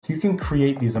you can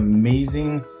create these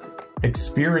amazing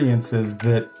experiences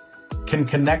that can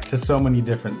connect to so many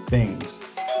different things.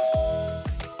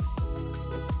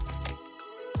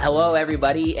 Hello,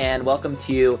 everybody, and welcome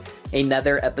to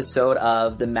another episode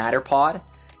of the MatterPod.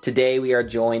 Today, we are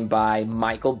joined by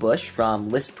Mykal Bush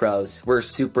from LYSTPROS. We're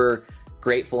super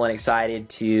grateful and excited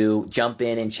to jump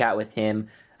in and chat with him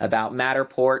about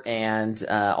Matterport and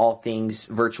all things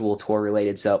virtual tour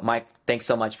related. So, Mike, thanks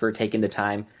so much for taking the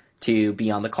time to be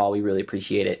on the call. We really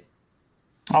appreciate it.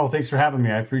 Oh, thanks for having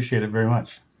me. I appreciate it very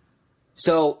much.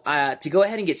 So to go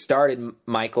ahead and get started,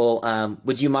 Mykal,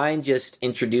 would you mind just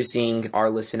introducing our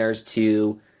listeners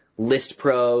to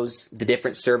LYSTPROS, the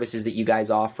different services that you guys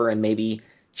offer, and maybe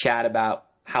chat about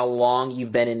how long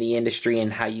you've been in the industry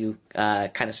and how you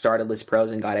kind of started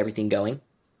LYSTPROS and got everything going?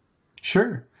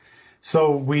 Sure.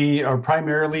 So we are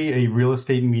primarily a real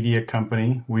estate media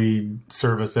company. We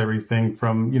service everything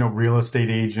from, real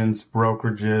estate agents,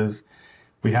 brokerages.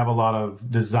 We have a lot of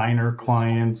designer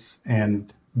clients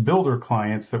and builder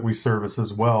clients that we service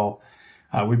as well.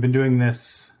 We've been doing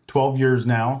this 12 years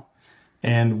now,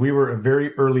 and we were a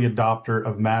very early adopter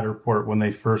of Matterport when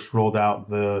they first rolled out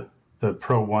the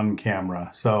Pro 1 camera.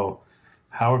 So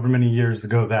however many years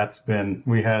ago that's been,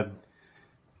 we had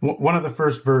one of the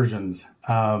first versions.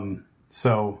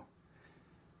 So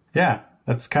yeah,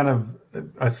 that's kind of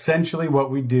essentially what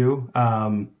we do.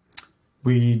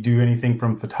 We do anything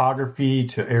from photography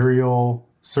to aerial,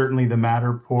 certainly the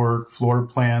Matterport, floor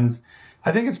plans.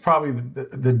 I think it's probably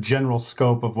the general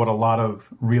scope of what a lot of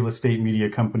real estate media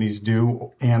companies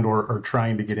do and or are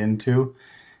trying to get into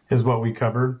is what we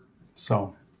covered.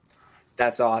 So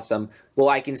that's awesome. Well,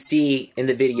 I can see in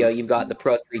the video you've got the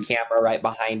Pro 3 camera right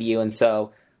behind you, and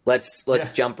so let's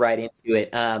jump right into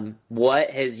it. What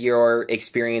has your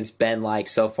experience been like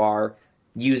so far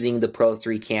using the Pro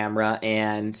 3 camera,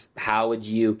 and how would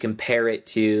you compare it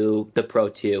to the Pro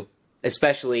 2?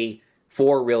 Especially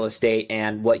for real estate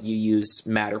and what you use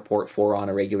Matterport for on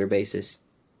a regular basis?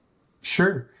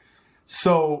 Sure.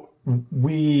 So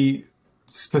we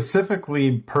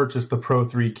specifically purchased the Pro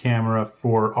 3 camera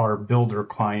for our builder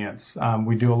clients.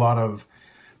 We do a lot of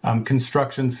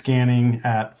construction scanning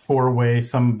at 4-way.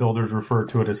 Some builders refer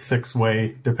to it as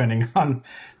 6-way, depending on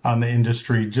the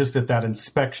industry, just at that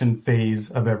inspection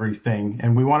phase of everything.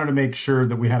 And we wanted to make sure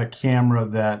that we had a camera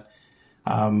that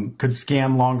could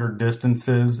scan longer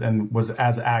distances and was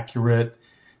as accurate.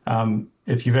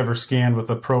 If you've ever scanned with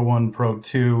a Pro 1, Pro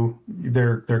 2,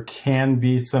 there can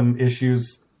be some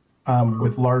issues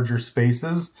with larger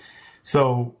spaces.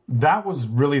 So that was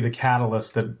really the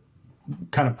catalyst that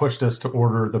kind of pushed us to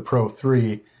order the Pro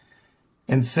 3.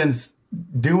 And since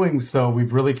doing so,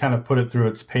 we've really kind of put it through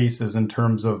its paces in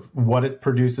terms of what it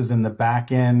produces in the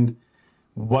back end,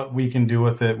 what we can do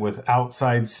with it with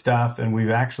outside stuff, and we've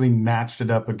actually matched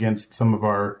it up against some of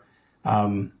our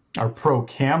Pro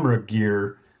camera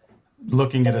gear,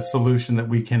 looking at a solution that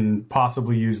we can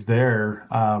possibly use there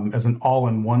as an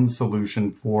all-in-one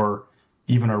solution for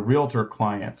even our realtor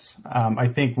clients. I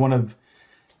think one of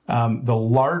the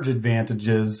large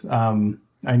advantages, I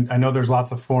know there's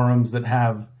lots of forums that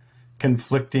have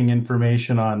conflicting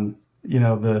information on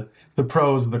the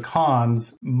pros, the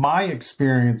cons. My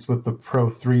experience with the Pro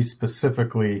 3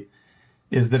 specifically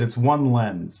is that it's one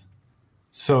lens.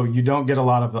 So you don't get a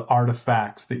lot of the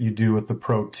artifacts that you do with the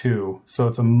Pro 2. So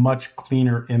it's a much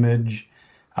cleaner image,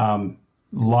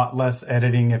 lot less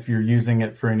editing if you're using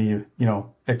it for any,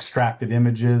 extracted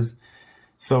images.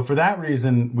 So for that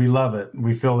reason, we love it.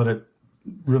 We feel that it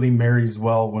really marries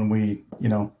well when we,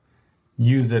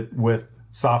 use it with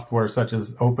software such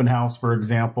as Open House, for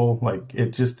example. Like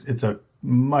it's a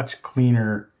much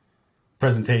cleaner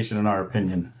presentation in our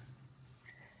opinion.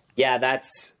 Yeah,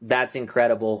 that's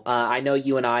incredible. I know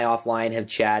you and I offline have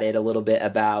chatted a little bit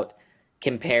about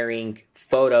comparing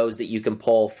photos that you can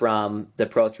pull from the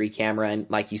Pro 3 camera, and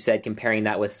like you said, comparing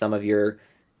that with some of your,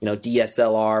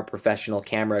 DSLR professional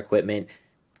camera equipment.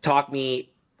 Talk to me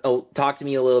a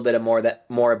little bit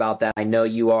more about that. I know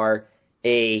you are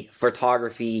a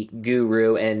photography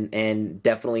guru and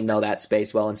definitely know that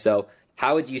space well. And so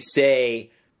how would you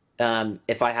say,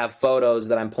 if I have photos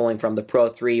that I'm pulling from the Pro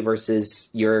 3 versus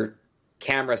your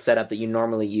camera setup that you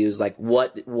normally use, like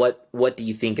what do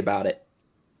you think about it?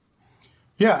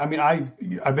 Yeah, I mean,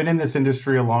 I've been in this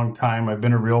industry a long time. I've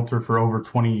been a realtor for over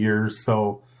 20 years.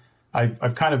 So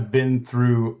I've kind of been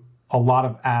through a lot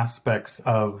of aspects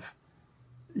of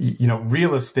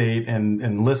real estate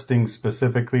and listings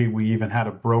specifically. We even had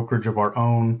a brokerage of our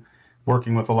own,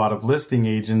 working with a lot of listing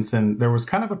agents, and there was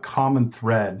kind of a common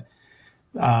thread.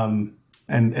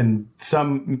 And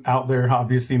some out there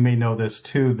obviously may know this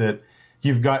too, that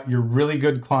you've got your really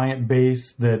good client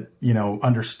base that,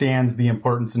 understands the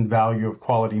importance and value of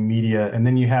quality media. And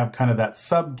then you have kind of that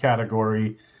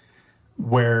subcategory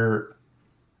where,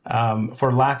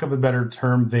 for lack of a better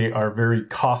term, they are very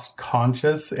cost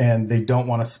conscious and they don't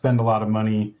want to spend a lot of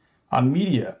money on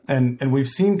media. And we've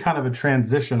seen kind of a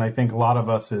transition. I think a lot of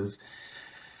us is,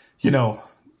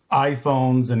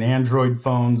 iPhones and Android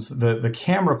phones, the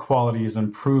camera quality is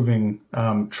improving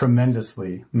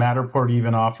tremendously. Matterport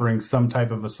even offering some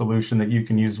type of a solution that you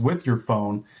can use with your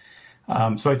phone.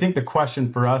 So I think the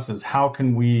question for us is, how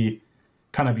can we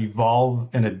kind of evolve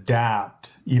and adapt,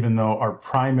 even though our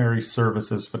primary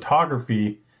service is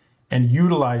photography, and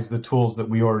utilize the tools that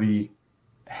we already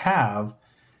have.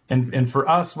 And for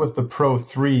us with the Pro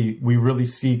 3, we really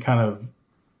see kind of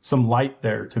some light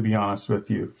there, to be honest with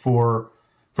you. For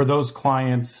those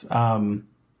clients, I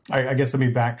guess let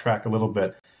me backtrack a little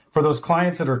bit. For those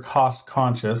clients that are cost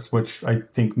conscious, which I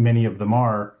think many of them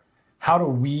are, how do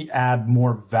we add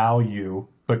more value,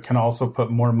 but can also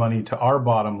put more money to our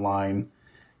bottom line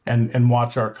and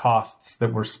watch our costs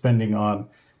that we're spending on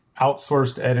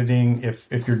outsourced editing,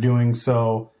 if you're doing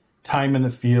so, time in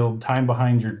the field, time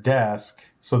behind your desk.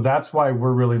 So that's why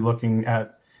we're really looking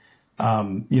at,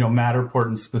 Matterport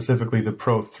and specifically the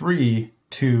Pro 3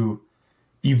 to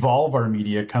evolve our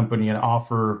media company and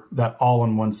offer that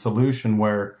all-in-one solution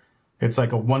where it's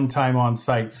like a one-time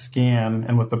on-site scan.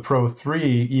 And with the Pro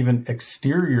 3, even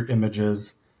exterior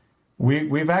images,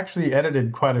 we've actually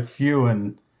edited quite a few.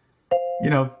 And,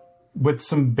 with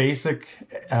some basic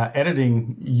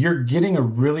editing, you're getting a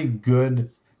really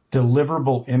good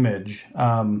deliverable image.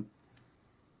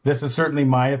 This is certainly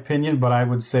my opinion, but I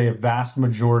would say a vast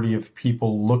majority of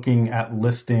people looking at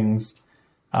listings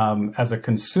as a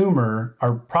consumer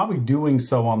are probably doing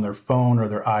so on their phone or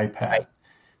their iPad. Right.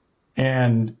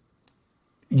 And,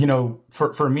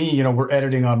 for me, we're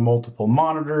editing on multiple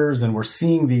monitors and we're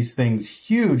seeing these things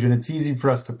huge, and it's easy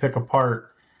for us to pick apart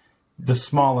the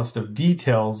smallest of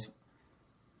details.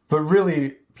 But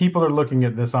really, people are looking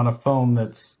at this on a phone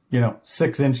that's,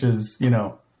 6 inches,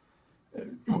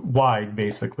 wide,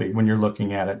 basically, when you're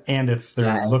looking at it. And if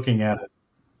they're looking at it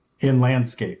in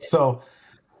landscape. So,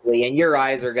 and your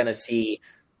eyes are going to see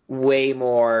way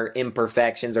more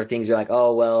imperfections or things you're like,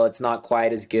 oh, well, it's not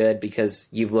quite as good because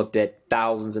you've looked at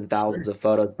thousands and thousands of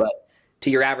photos. But to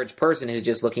your average person who's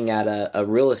just looking at a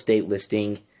real estate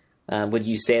listing, would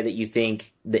you say that you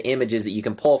think the images that you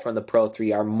can pull from the Pro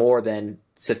 3 are more than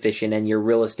sufficient, and your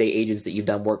real estate agents that you've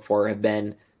done work for have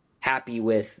been happy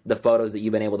with the photos that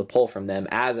you've been able to pull from them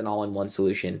as an all-in-one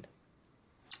solution?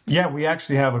 Yeah, we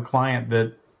actually have a client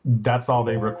that's all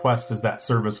they request is that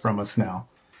service from us now.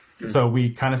 So we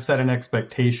kind of set an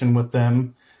expectation with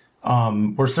them.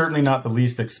 We're certainly not the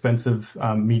least expensive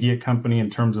media company in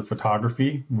terms of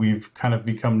photography. We've kind of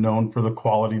become known for the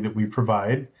quality that we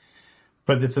provide,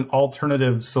 but it's an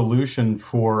alternative solution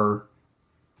for,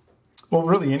 well,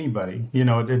 really anybody.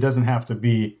 It doesn't have to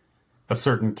be a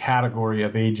certain category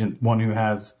of agent, one who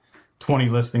has 20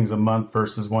 listings a month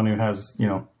versus one who has,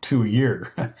 2 a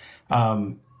year.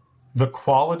 The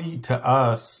quality to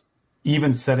us,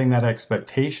 even setting that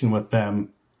expectation with them,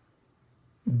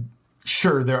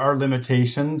 sure, there are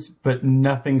limitations, but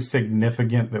nothing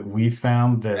significant that we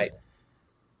found that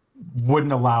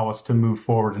wouldn't allow us to move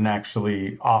forward and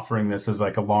actually offering this as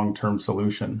like a long-term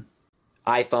solution.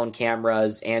 iPhone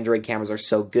cameras, Android cameras are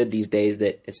so good these days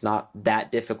that it's not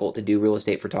that difficult to do real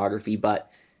estate photography.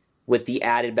 But with the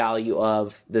added value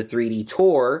of the 3D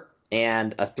tour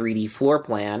and a 3D floor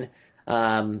plan,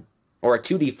 or a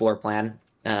 2D floor plan,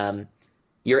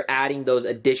 you're adding those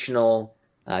additional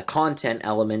content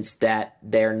elements that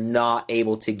they're not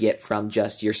able to get from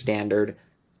just your standard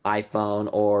iPhone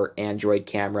or Android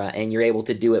camera, and you're able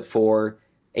to do it for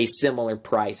a similar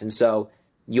price. And so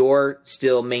you're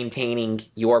still maintaining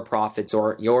your profits,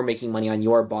 or you're making money on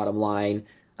your bottom line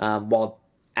while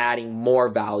adding more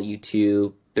value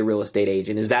to the real estate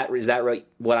agent. Is that right,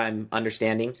 what I'm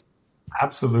understanding?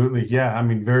 Absolutely. Yeah. I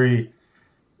mean, very,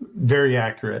 very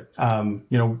accurate.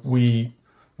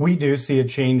 We do see a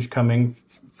change coming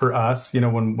for us.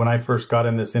 When I first got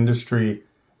in this industry,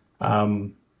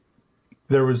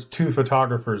 there was 2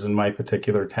 photographers in my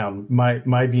particular town,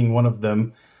 my being one of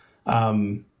them.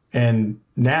 And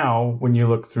now when you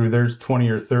look through, there's 20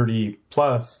 or 30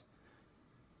 plus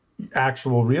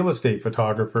actual real estate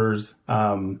photographers.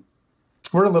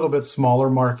 We're a little bit smaller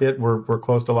market. We're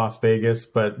close to Las Vegas,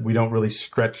 but we don't really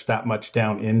stretch that much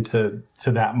down into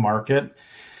that market.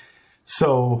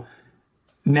 So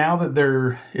now that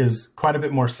there is quite a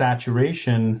bit more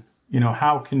saturation,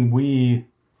 how can we,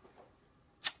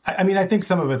 I think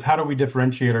some of it's how do we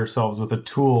differentiate ourselves with a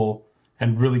tool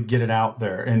and really get it out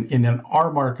there. And in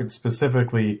our market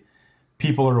specifically,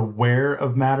 people are aware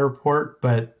of Matterport,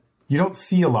 but you don't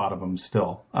see a lot of them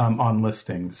still on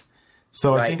listings.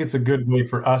 So I think it's a good way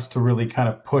for us to really kind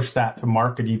of push that to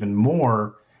market even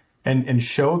more and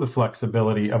show the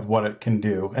flexibility of what it can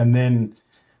do. And then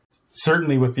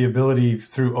certainly with the ability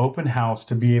through Open House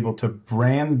to be able to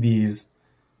brand these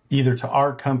either to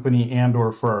our company and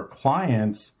or for our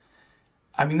clients,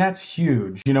 I mean, that's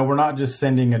huge. You know, we're not just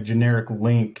sending a generic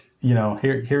link, you know,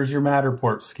 here's your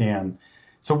Matterport scan.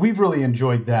 So we've really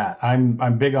enjoyed that.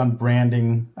 I'm big on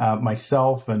branding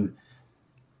myself, and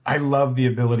I love the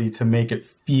ability to make it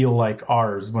feel like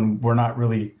ours when we're not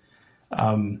really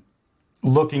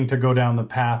looking to go down the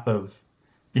path of,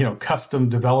 you know, custom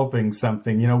developing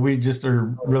something. You know, we just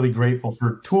are really grateful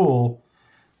for a tool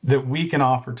that we can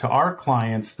offer to our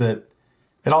clients that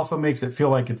it also makes it feel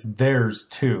like it's theirs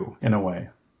too, in a way.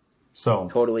 So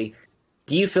totally.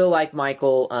 Do you feel like,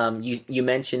 Mykal, you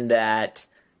mentioned that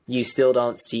you still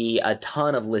don't see a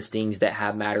ton of listings that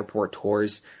have Matterport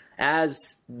tours?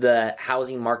 As the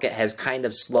housing market has kind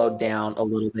of slowed down a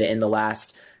little bit in the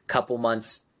last couple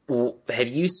months, have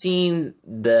you seen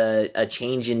a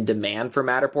change in demand for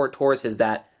Matterport tours? Has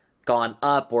that gone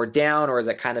up or down, or has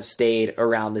it kind of stayed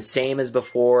around the same as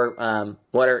before?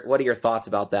 What are your thoughts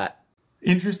about that?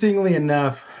 Interestingly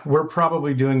enough, we're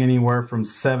probably doing anywhere from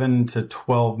 7 to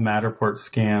 12 Matterport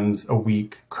scans a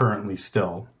week currently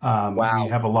still. Wow. We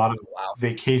have a lot of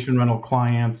vacation rental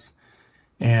clients,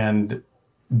 and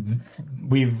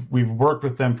we've worked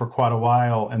with them for quite a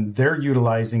while, and they're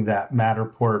utilizing that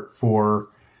Matterport for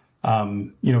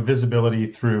you know, visibility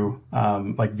through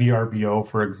like VRBO,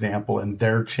 for example, and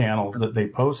their channels that they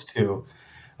post to.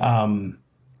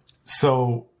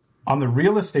 So on the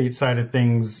real estate side of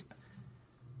things,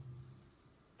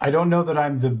 I don't know that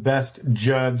I'm the best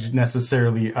judge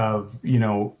necessarily of, you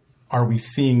know, are we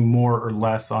seeing more or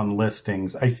less on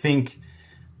listings? I think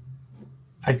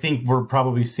we're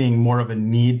probably seeing more of a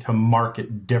need to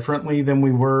market differently than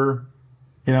we were,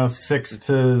 you know, 6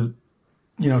 to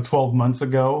 12 months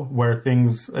ago, where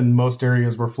things in most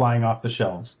areas were flying off the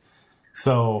shelves.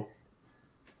 So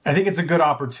I think it's a good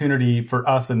opportunity for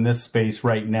us in this space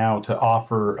right now to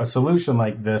offer a solution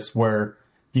like this where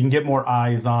you can get more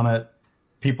eyes on it.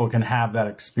 People can have that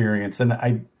experience. And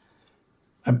I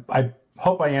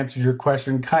hope I answered your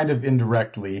question kind of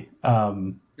indirectly.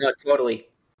 No, totally.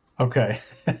 Okay.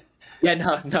 Yeah,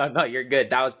 no, you're good.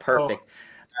 That was perfect.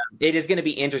 It is going to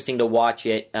be interesting to watch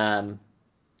it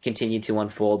continue to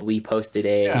unfold. We posted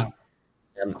an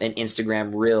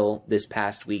Instagram reel this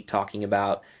past week talking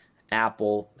about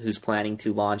Apple, who's planning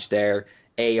to launch their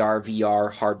AR,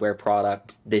 VR hardware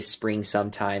product this spring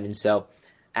sometime. And so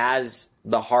as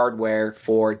the hardware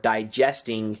for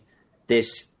digesting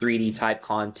this 3D type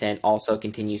content also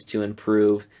continues to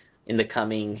improve in the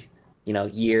coming,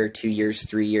 year, 2 years,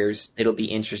 3 years, it'll be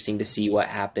interesting to see what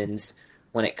happens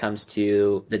when it comes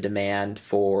to the demand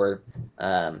for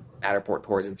Matterport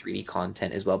tours and 3D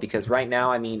content as well. Because right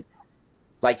now, I mean,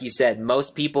 like you said,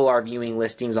 most people are viewing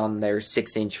listings on their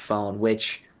 6-inch phone,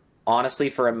 which honestly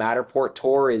for a Matterport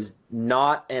tour is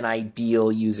not an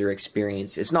ideal user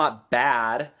experience. It's not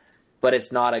bad, but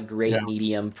it's not a great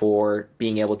medium for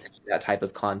being able to do that type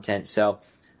of content. So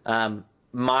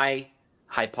my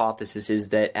hypothesis is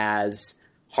that as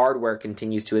hardware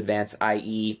continues to advance,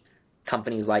 i.e.,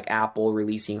 companies like Apple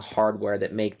releasing hardware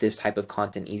that make this type of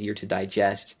content easier to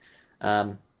digest,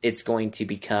 it's going to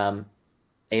become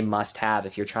a must-have.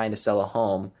 If you're trying to sell a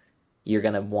home, you're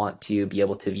going to want to be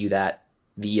able to view that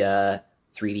via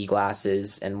 3D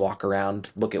glasses and walk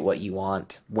around, look at what you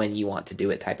want, when you want to do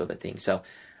it type of a thing. So,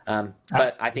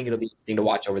 but I think it'll be interesting to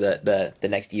watch over the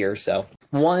next year or so.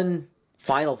 One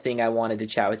final thing I wanted to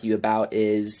chat with you about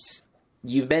is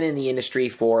you've been in the industry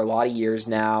for a lot of years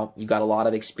now. You've got a lot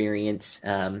of experience.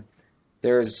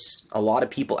 There's a lot of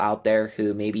people out there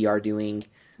who maybe are doing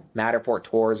Matterport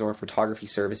tours or photography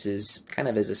services kind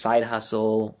of as a side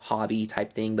hustle, hobby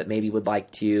type thing, but maybe would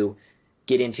like to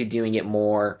get into doing it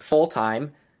more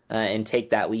full-time and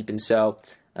take that leap. And so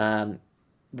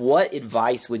what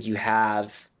advice would you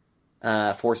have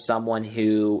for someone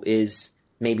who is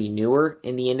maybe newer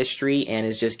in the industry and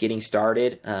is just getting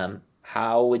started?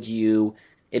 How would you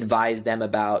advise them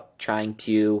about trying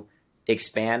to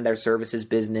expand their services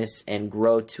business and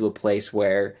grow to a place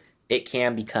where it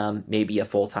can become maybe a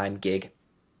full-time gig?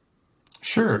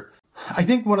 Sure. I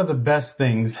think one of the best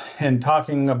things, and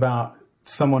talking about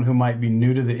someone who might be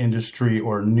new to the industry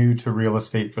or new to real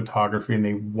estate photography and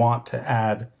they want to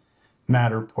add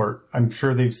Matterport, I'm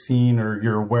sure they've seen or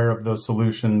you're aware of those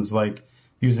solutions like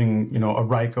using, a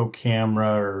Ryko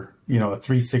camera or, a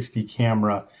 360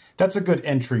 camera that's a good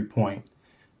entry point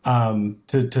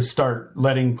to start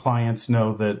letting clients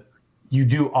know that you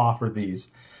do offer these.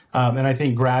 And I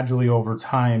think gradually over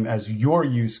time, as your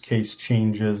use case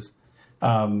changes,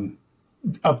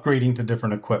 upgrading to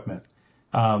different equipment.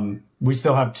 We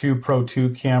still have 2 Pro 2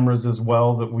 cameras as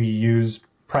well that we use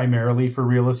primarily for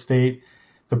real estate.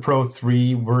 The Pro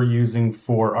 3 we're using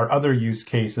for our other use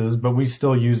cases, but we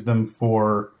still use them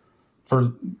for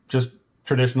just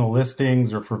traditional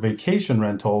listings or for vacation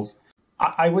rentals.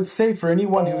 I would say for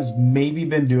anyone who's maybe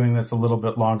been doing this a little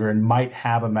bit longer and might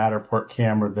have a Matterport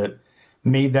camera that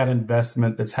made that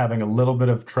investment, that's having a little bit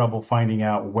of trouble finding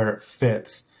out where it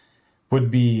fits,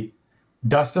 would be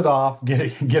dust it off, get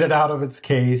it out of its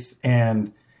case,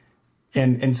 and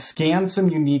scan some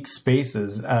unique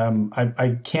spaces.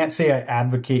 I can't say I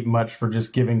advocate much for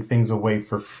just giving things away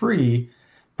for free,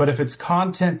 but if it's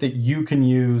content that you can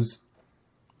use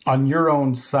on your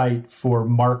own site for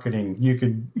marketing, you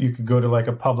could go to like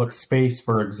a public space,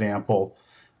 for example,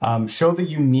 show the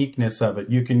uniqueness of it.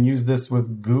 You can use this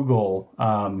with Google,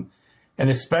 and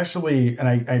especially, and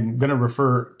I'm going to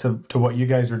refer to what you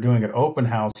guys are doing at Open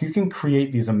House. You can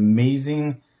create these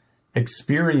amazing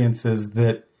experiences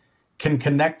that can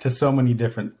connect to so many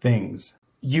different things.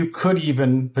 You could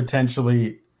even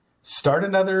potentially start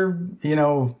another,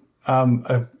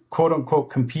 a quote unquote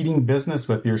competing business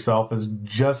with yourself as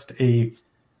just a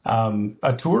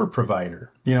tour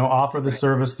provider. Offer the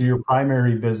service to your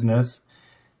primary business,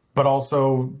 but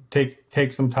also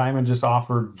take some time and just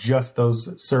offer just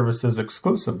those services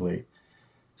exclusively.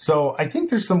 So I think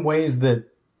there's some ways that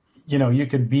you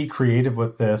could be creative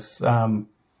with this.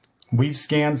 We've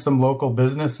scanned some local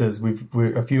businesses. We've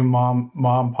a few mom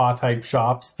pa type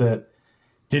shops that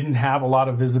didn't have a lot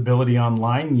of visibility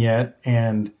online yet,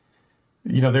 and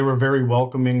they were very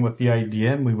welcoming with the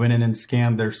idea, and we went in and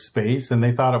scanned their space, and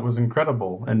they thought it was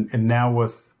incredible. And now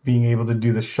with being able to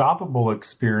do the shoppable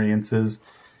experiences,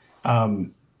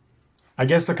 I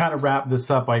guess to kind of wrap this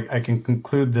up, I can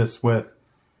conclude this with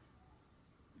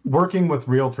working with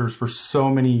realtors for so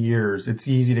many years. It's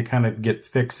easy to kind of get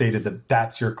fixated that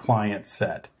that's your client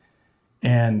set.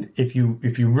 And if you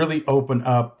really open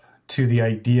up to the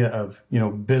idea of,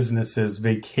 businesses,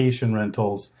 vacation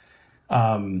rentals,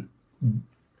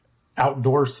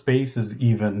 outdoor spaces,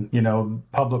 even,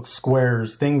 public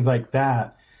squares, things like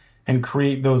that, and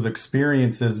create those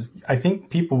experiences, I think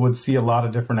people would see a lot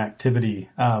of different activity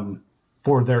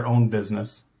for their own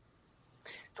business.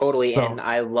 Totally. So, and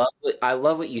I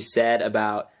love what you said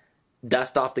about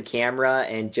dust off the camera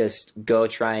and just go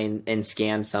try and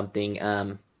scan something.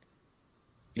 You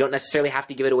don't necessarily have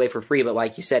to give it away for free, but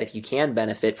like you said, if you can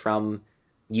benefit from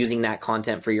using that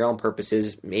content for your own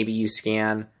purposes, maybe you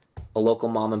scan a local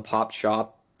mom and pop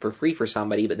shop for free for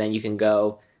somebody, but then you can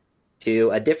go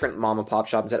to a different mom and pop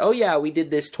shop and said, oh yeah, we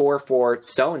did this tour for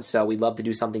so-and-so. We'd love to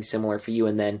do something similar for you.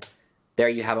 And then there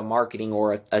you have a marketing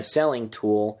or a selling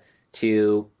tool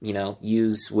to,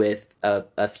 use with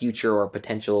a future or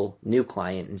potential new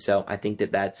client. And so I think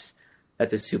that's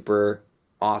a super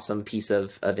awesome piece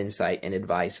of insight and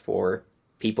advice for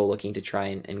people looking to try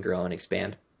and grow and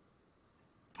expand.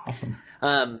 Awesome.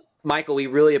 Mykal, we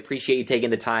really appreciate you taking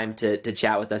the time to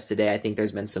chat with us today. I think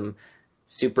there's been some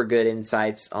super good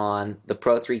insights on the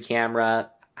Pro 3 camera,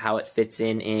 how it fits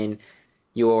in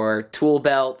your tool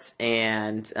belt,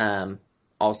 and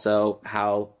also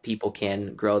how people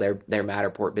can grow their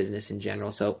Matterport business in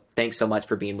general. So thanks so much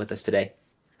for being with us today.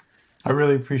 I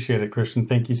really appreciate it, Christian.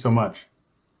 Thank you so much.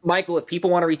 Mykal, if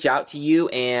people want to reach out to you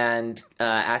and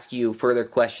ask you further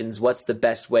questions, what's the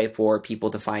best way for people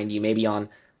to find you? Maybe on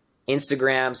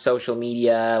Instagram, social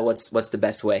media, what's the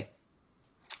best way?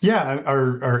 Yeah,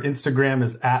 our Instagram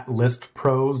is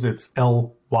 @LYSTPROS. It's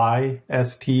LYSTPROS.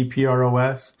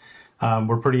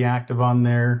 We're pretty active on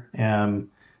there.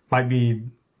 Might be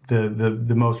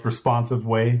the most responsive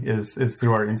way is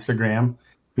through our Instagram.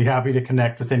 Be happy to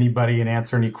connect with anybody and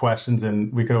answer any questions,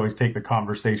 and we could always take the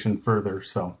conversation further.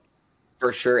 So,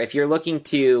 for sure, if you're looking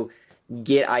to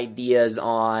get ideas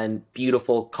on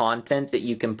beautiful content that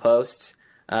you can post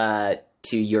to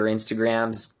your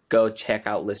Instagrams, go check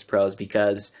out LYSTPROS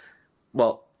because,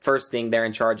 well, first thing, they're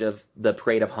in charge of the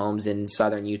Parade of Homes in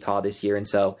Southern Utah this year, and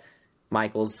so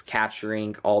Mykal's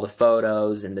capturing all the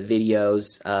photos and the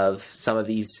videos of some of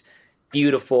these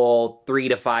beautiful $3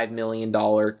 to $5 million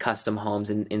custom homes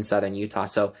in Southern Utah.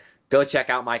 So go check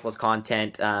out Mykal's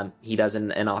content. He does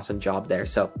an awesome job there.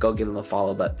 So go give him a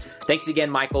follow. But thanks again,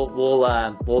 Mykal.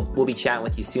 We'll be chatting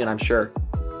with you soon, I'm sure.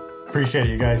 Appreciate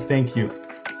it, you guys. Thank you.